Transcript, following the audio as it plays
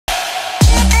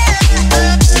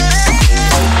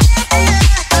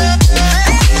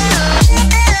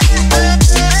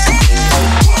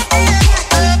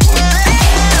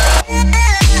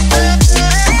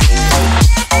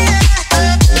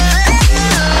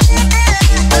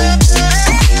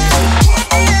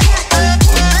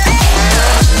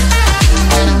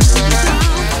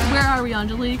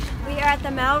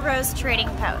Trading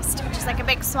Post, which is like a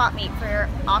big swap meet for your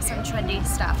awesome trendy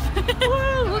stuff.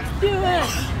 Let's do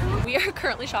it! We are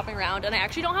currently shopping around and I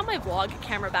actually don't have my vlog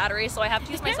camera battery, so I have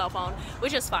to use my cell phone,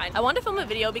 which is fine. I wanted to film a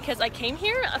video because I came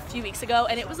here a few weeks ago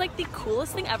and it was like the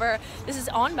coolest thing ever. This is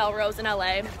on Melrose in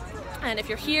LA. And if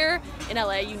you're here in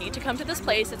LA, you need to come to this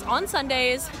place. It's on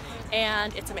Sundays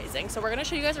and it's amazing. So we're gonna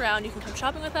show you guys around. You can come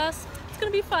shopping with us. It's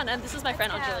gonna be fun. And this is my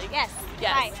friend Anjali. Yes.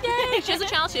 Yes. Hi. Yay! She has a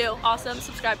channel too. Awesome.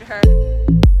 Subscribe to her.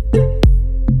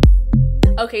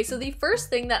 Okay, so the first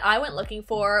thing that I went looking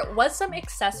for was some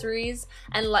accessories,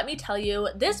 and let me tell you,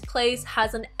 this place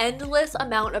has an endless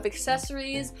amount of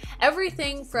accessories,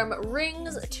 everything from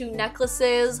rings to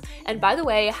necklaces. And by the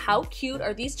way, how cute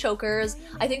are these chokers?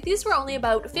 I think these were only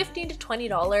about $15 to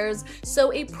 $20,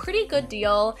 so a pretty good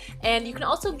deal. And you can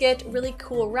also get really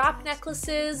cool wrap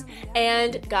necklaces,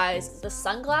 and guys, the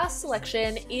sunglass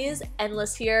selection is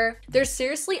endless here. There's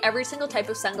seriously every single type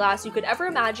of sunglass you could ever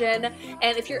imagine,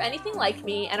 and if you're anything like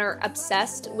me and are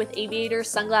obsessed with aviator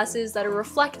sunglasses that are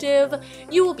reflective,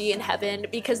 you will be in heaven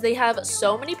because they have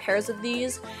so many pairs of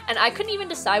these, and I couldn't even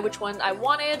decide which one I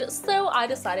wanted, so I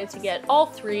decided to get all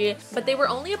three, but they were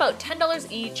only about $10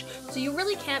 each, so you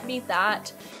really can't beat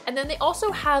that. And then they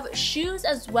also have shoes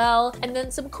as well, and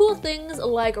then some cool things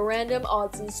like random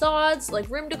odds and sods like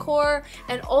room decor,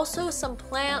 and also some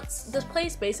plants. This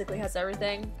place basically has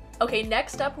everything. Okay,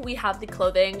 next up we have the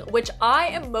clothing, which I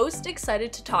am most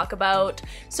excited to talk about.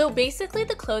 So basically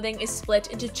the clothing is split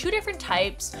into two different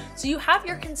types. So you have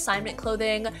your consignment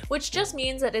clothing, which just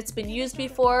means that it's been used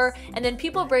before and then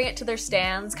people bring it to their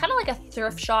stands, kind of like a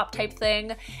thrift shop type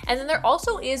thing. And then there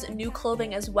also is new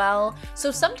clothing as well. So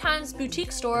sometimes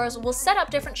boutique stores will set up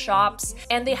different shops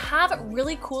and they have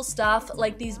really cool stuff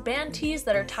like these band tees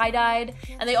that are tie-dyed,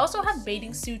 and they also have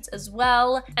bathing suits as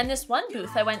well. And this one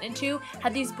booth I went into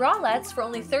had these bralettes for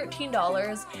only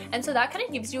 $13, and so that kind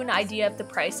of gives you an idea of the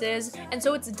prices, and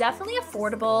so it's definitely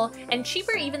affordable and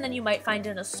cheaper even than you might find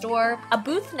in a store. A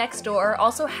booth next door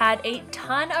also had a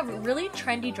ton of really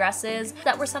trendy dresses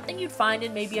that were something you'd find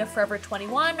in maybe a Forever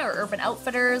 21 or Urban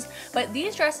Outfitters, but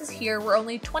these dresses here were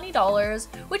only $20,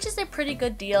 which is a pretty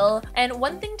good deal. And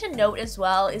one thing to note as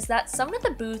well is that some of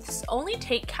the booths only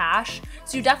take cash,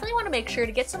 so you definitely want to make sure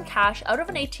to get some cash out of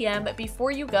an ATM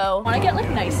before you go. I want to get like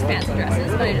nice fancy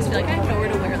dresses, but I just feel like I have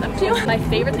nowhere to wear them to. My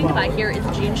favorite thing to buy here is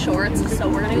jean shorts, so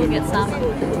we're gonna go get some.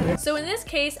 So in this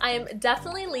case, I am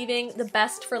definitely leaving the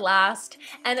best for last,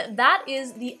 and that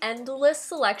is the endless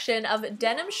selection of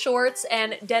denim shorts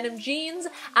and denim jeans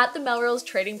at the Melrose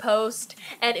Trading Post.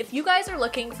 And if you guys are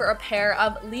looking for a pair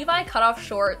of Levi cutoff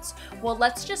shorts, well,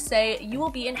 let's just say you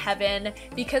will be in heaven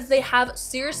because they have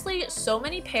seriously so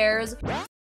many pairs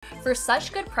for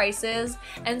such good prices.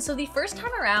 And so the first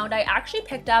time around I actually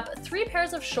picked up 3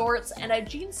 pairs of shorts and a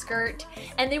jean skirt,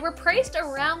 and they were priced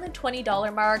around the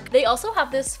 $20 mark. They also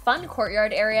have this fun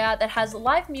courtyard area that has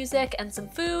live music and some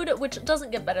food, which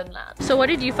doesn't get better than that. So what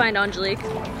did you find, Angelique?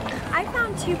 I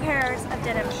found 2 pairs of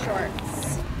denim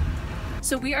shorts.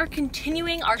 So we are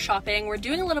continuing our shopping. We're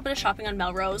doing a little bit of shopping on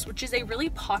Melrose, which is a really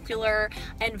popular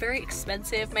and very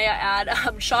expensive, may I add,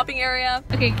 shopping area.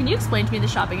 Okay, can you explain to me the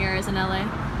shopping areas in LA?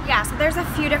 Yeah, so there's a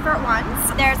few different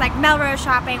ones. There's like Melrose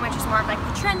shopping, which is more of like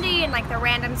the trendy and like the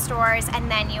random stores, and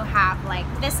then you have like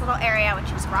this little area,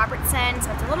 which is Robertson,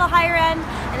 so it's a little higher end,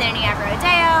 and then you have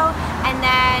Rodeo, and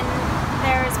then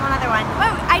there's one other one.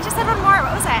 Whoa, I just said one more.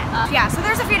 What was it? Yeah, so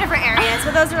there's a few different areas,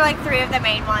 but those are like 3 of the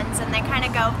main ones, and they kind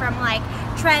of go from like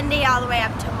trendy all the way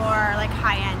up to more like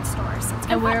high-end stores.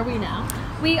 So and where are we now?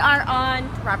 We are on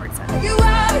Robertson.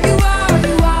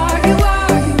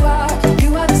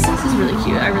 This is really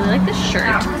cute. I really like this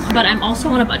shirt, but I'm also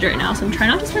on a budget right now, so I'm trying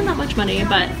not to spend that much money,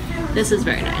 but this is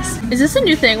very nice. Is this a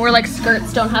new thing where like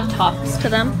skirts don't have tops to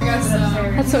them?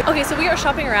 That's so okay, so we are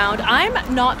shopping around. I'm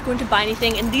not going to buy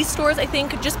anything in these stores, I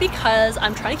think, just because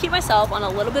I'm trying to keep myself on a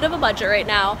little bit of a budget right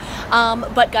now.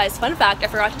 But guys, fun fact, I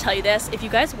forgot to tell you this. If you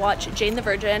guys watch Jane the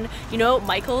Virgin, you know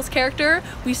Michael's character,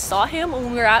 we saw him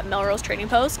when we were at Melrose Trading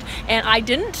Post, and I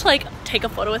didn't like take a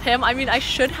photo with him. I mean, I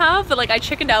should have, but like I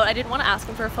chickened out. I didn't want to ask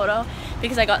him for a photo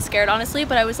because I got scared, honestly,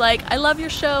 but I was like, I love your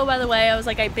show, by the way. I was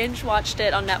like, I binge watched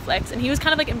it on Netflix, and he was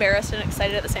kind of like embarrassed and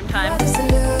excited at the same time.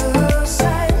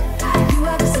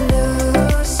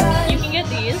 You can get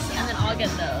these, and then I'll get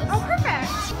those. Oh,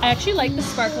 perfect. I actually like the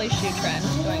sparkly shoe trend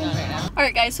going on right now. All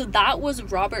right, guys, so that was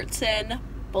Robertson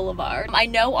Boulevard. I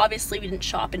know obviously we didn't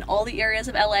shop in all the areas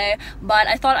of LA, but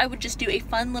I thought I would just do a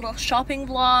fun little shopping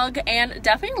vlog, and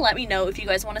definitely let me know if you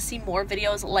guys want to see more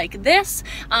videos like this.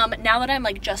 Now that I'm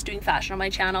like just doing fashion on my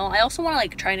channel, I also want to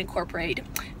like try and incorporate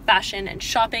fashion and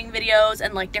shopping videos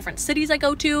and like different cities I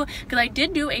go to, because I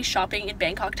did do a shopping in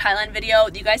Bangkok, Thailand video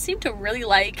that you guys seem to really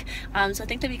like, so I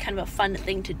think that'd be kind of a fun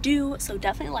thing to do, so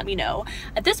definitely let me know.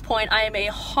 At this point I am a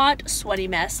hot sweaty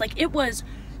mess. Like, it was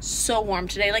so warm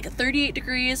today, like 38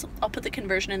 degrees. I'll put the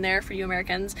conversion in there for you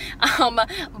Americans,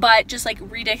 but just like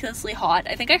ridiculously hot.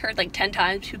 I think I heard like 10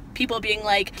 times people being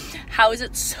like, how is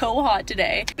it so hot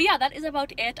today? But yeah, that is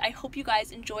about it. I hope you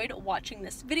guys enjoyed watching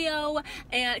this video,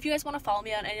 and if you guys want to follow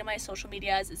me on any of my social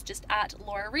medias, it's just at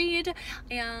LauraReid,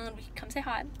 and we can come say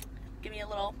hi. Give me a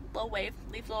little wave,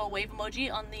 leave a little wave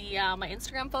emoji on the my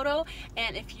Instagram photo,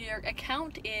 and if your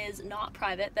account is not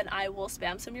private, then I will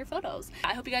spam some of your photos.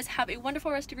 I hope you guys have a wonderful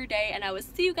rest of your day, and I will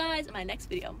see you guys in my next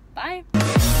video. Bye!